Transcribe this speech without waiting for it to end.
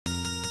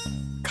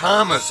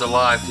Palmer's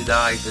Alive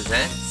Today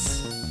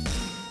presents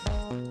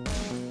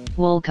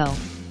Woolco.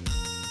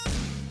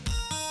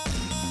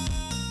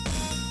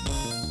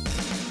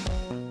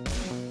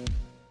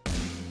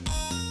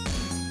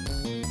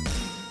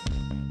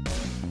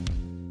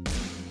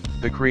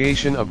 The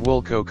creation of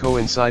Woolco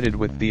coincided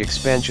with the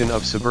expansion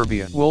of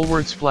suburbia.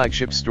 Woolworth's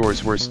flagship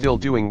stores were still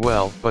doing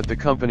well, but the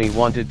company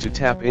wanted to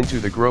tap into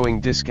the growing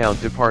discount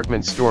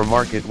department store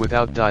market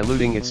without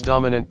diluting its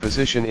dominant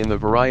position in the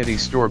variety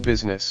store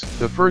business.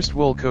 The first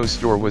Woolco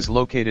store was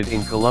located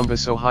in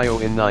Columbus, Ohio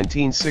in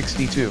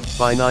 1962.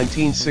 By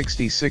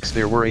 1966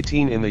 there were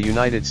 18 in the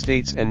United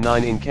States and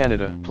 9 in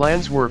Canada.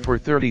 Plans were for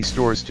 30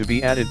 stores to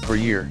be added per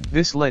year.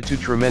 This led to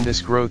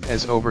tremendous growth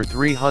as over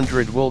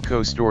 300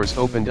 Woolco stores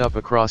opened up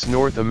across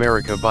North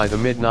America by the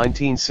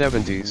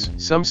mid-1970s.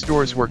 Some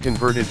stores were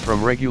converted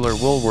from regular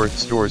Woolworth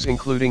stores,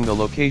 including the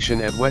location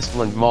at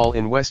Westland Mall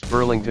in West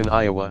Burlington,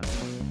 Iowa.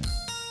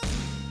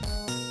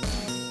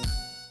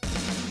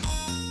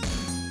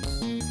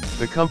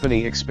 The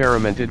company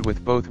experimented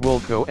with both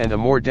Woolco and a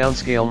more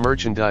downscale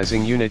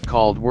merchandising unit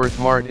called Worth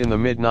Mart in the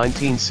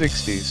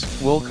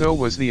mid-1960s. Woolco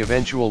was the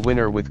eventual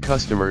winner with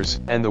customers,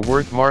 and the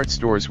Worth Mart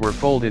stores were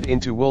folded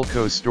into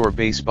Woolco's store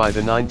base by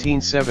the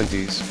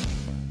 1970s.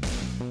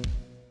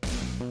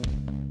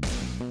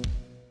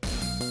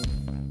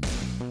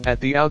 At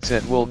the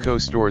outset,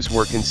 Woolco stores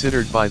were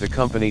considered by the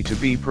company to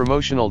be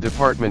promotional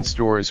department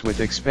stores with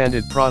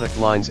expanded product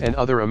lines and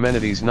other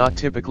amenities not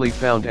typically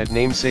found at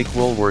namesake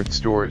Woolworth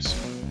stores.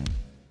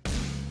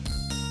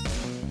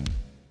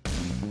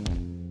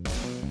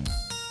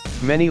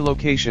 Many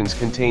locations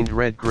contained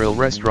Red Grill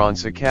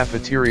restaurants, a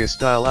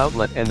cafeteria-style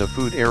outlet, and the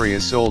food area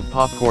sold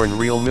popcorn,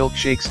 real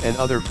milkshakes, and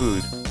other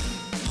food.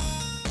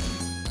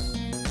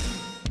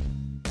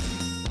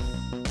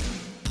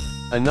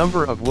 A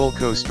number of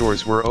Woolco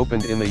stores were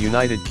opened in the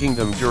United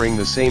Kingdom during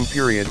the same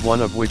period,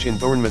 one of which in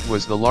Bournemouth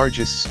was the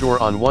largest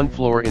store on one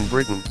floor in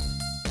Britain.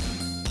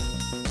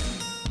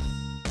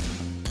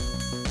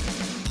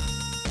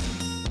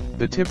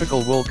 The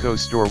typical Woolco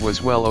store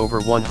was well over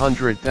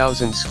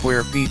 100,000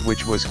 square feet,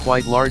 which was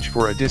quite large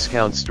for a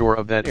discount store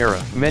of that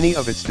era. Many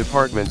of its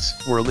departments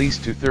were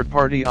leased to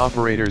third-party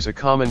operators, a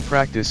common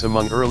practice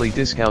among early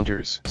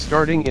discounters.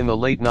 Starting in the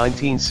late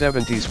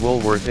 1970s,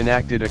 Woolworth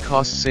enacted a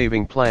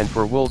cost-saving plan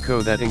for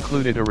Woolco that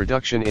included a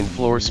reduction in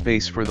floor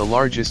space for the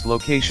largest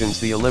locations,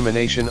 the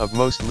elimination of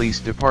most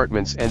leased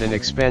departments, and an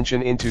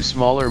expansion into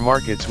smaller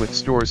markets with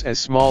stores as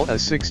small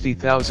as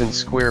 60,000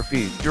 square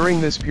feet.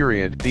 During this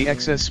period, the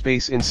excess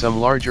space in some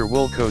larger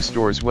Woolco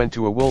stores went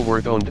to a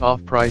Woolworth-owned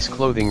off-price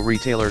clothing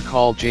retailer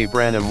called J.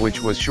 Branham,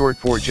 which was short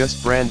for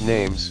just brand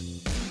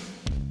names.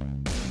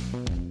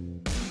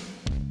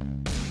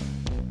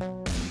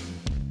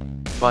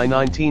 By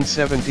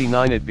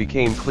 1979 it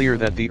became clear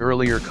that the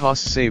earlier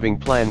cost-saving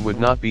plan would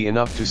not be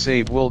enough to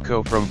save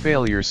Woolco from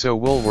failure, so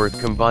Woolworth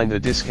combined the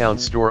discount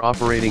store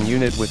operating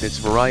unit with its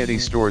variety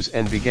stores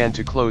and began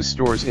to close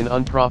stores in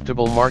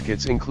unprofitable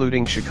markets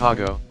including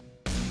Chicago.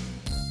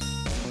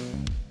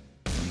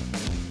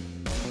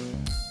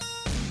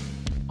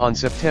 On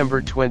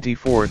September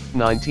 24,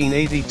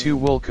 1982,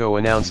 Woolco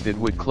announced it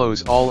would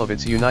close all of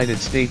its United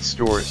States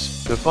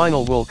stores. The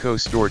final Woolco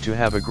store to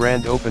have a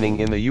grand opening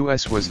in the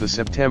U.S. was the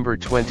September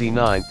 29,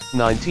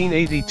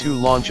 1982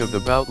 launch of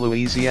the Bout,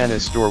 Louisiana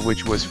store,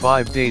 which was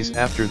 5 days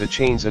after the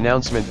chain's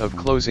announcement of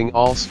closing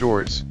all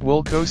stores.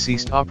 Woolco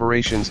ceased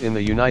operations in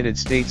the United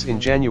States in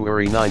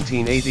January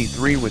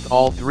 1983 with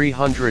all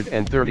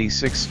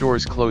 336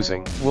 stores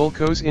closing.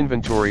 Woolco's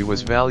inventory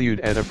was valued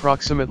at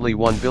approximately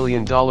 $1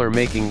 billion,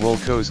 making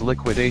Woolco's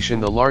liquidation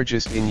the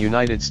largest in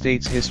United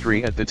States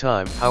history at the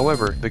time.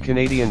 However, the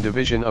Canadian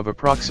division of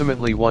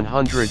approximately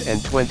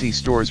 120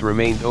 stores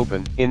remained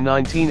open. In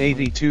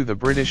 1982, the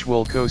British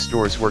Woolco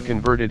stores were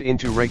converted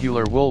into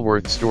regular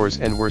Woolworth stores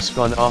and were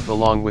spun off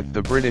along with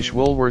the British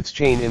Woolworths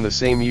chain in the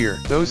same year.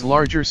 Those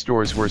larger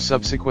stores were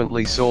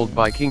subsequently sold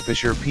by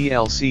Kingfisher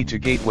plc to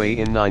Gateway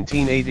in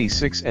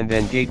 1986, and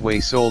then Gateway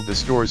sold the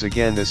stores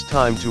again, this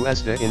time to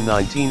Asda in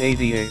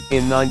 1988.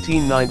 In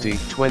 1990,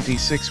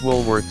 26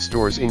 Woolworth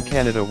stores in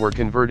Canada were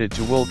converted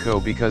to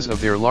Woolco because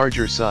of their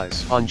larger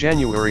size. On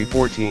January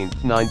 14,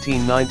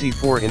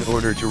 1994, in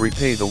order to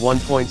repay the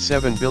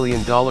 $1.7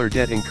 billion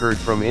debt incurred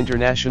from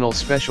international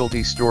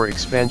specialty store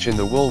expansion,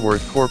 the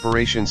Woolworth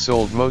Corporation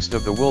sold most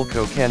of the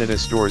Woolco Canada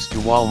stores to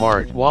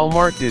Walmart.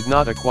 Walmart did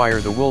not acquire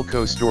the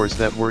Woolco stores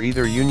that were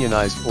either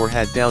unionized or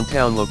had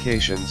downtown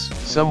locations.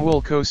 Some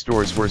Woolco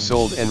stores were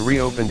sold and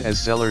reopened as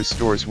Zellers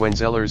stores. When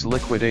Zellers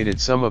liquidated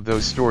some of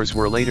those stores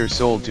were later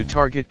sold to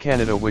Target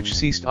Canada, which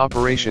ceased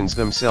operations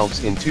themselves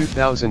stores in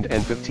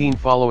 2015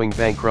 following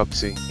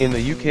bankruptcy. In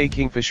the UK,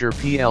 Kingfisher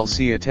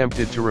plc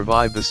attempted to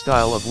revive the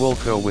style of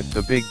Woolco with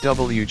the Big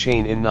W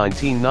chain in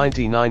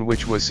 1999,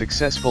 which was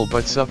successful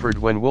but suffered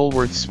when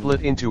Woolworths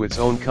split into its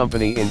own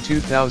company in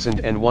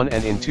 2001,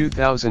 and in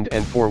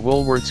 2004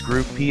 Woolworths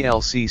Group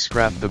plc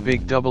scrapped the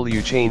Big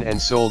W chain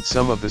and sold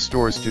some of the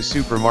stores to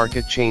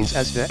supermarket chains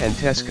Asda and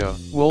Tesco.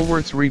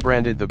 Woolworths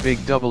rebranded the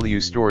Big W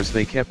stores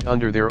they kept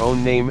under their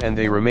own name, and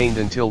they remained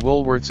until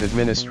Woolworths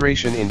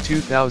administration in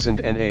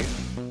 2008.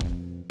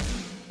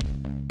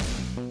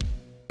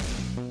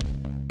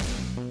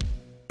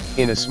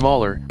 In a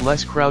smaller,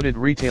 less crowded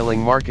retailing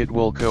market,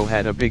 Woolco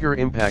had a bigger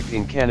impact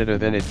in Canada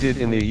than it did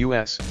in the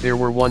US. There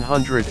were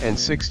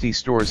 160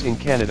 stores in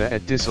Canada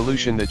at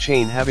dissolution, the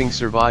chain having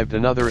survived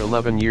another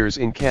 11 years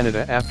in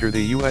Canada after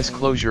the US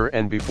closure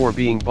and before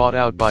being bought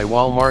out by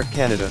Walmart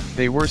Canada.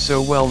 They were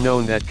so well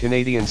known that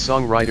Canadian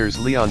songwriters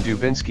Leon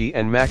Dubinsky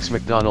and Max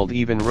McDonald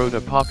even wrote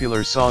a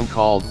popular song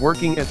called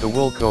Working at the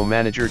Woolco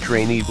Manager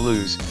Trainee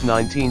Blues,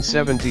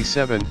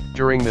 1977.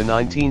 During the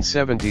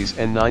 1970s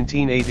and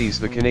 1980s,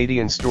 the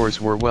Canadian stores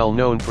were well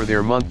known for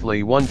their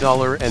monthly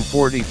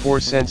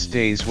 $1.44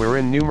 days,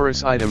 wherein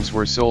numerous items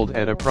were sold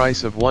at a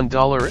price of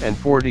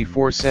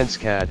 $1.44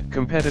 CAD.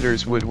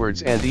 Competitors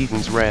Woodward's and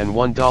Eaton's ran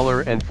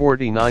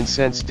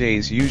 $1.49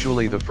 days,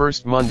 usually the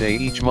first Monday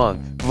each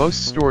month.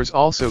 Most stores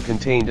also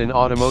contained an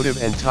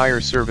automotive and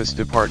tire service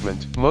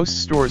department.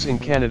 Most stores in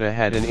Canada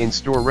had an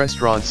in-store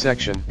restaurant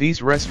section.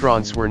 These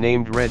restaurants were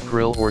named Red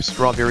Grill or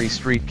Strawberry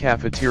Street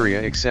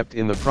Cafeteria, except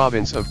in the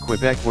province of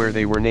Quebec, where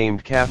they were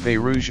named Café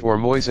Rouge or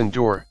Moisson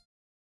d'Or.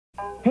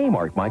 Hey,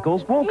 Mark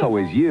Michaels,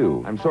 Woolco is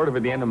you. I'm sort of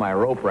at the end of my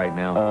rope right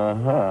now.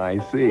 I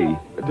see.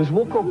 Does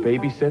Woolco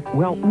babysit?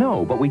 Well,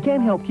 no, but we can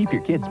help keep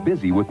your kids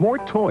busy with more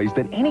toys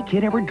than any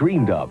kid ever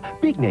dreamed of.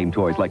 Big name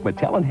toys like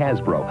Mattel and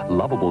Hasbro,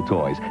 lovable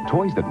toys,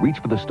 toys that reach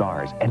for the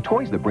stars, and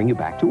toys that bring you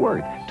back to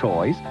Earth.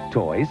 Toys,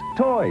 toys,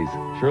 toys.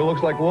 Sure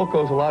looks like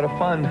Woolco's a lot of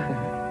fun.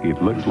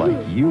 It looks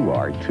like you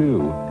are,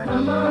 too.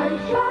 Come on,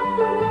 shop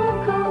the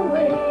Woolco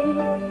way.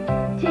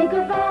 Take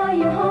a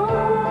value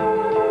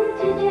home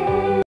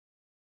today.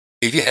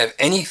 If you have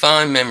any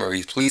fond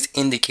memories, please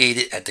indicate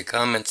it at the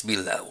comments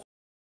below.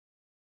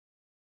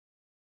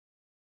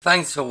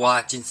 Thanks for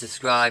watching,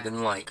 subscribe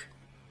and like.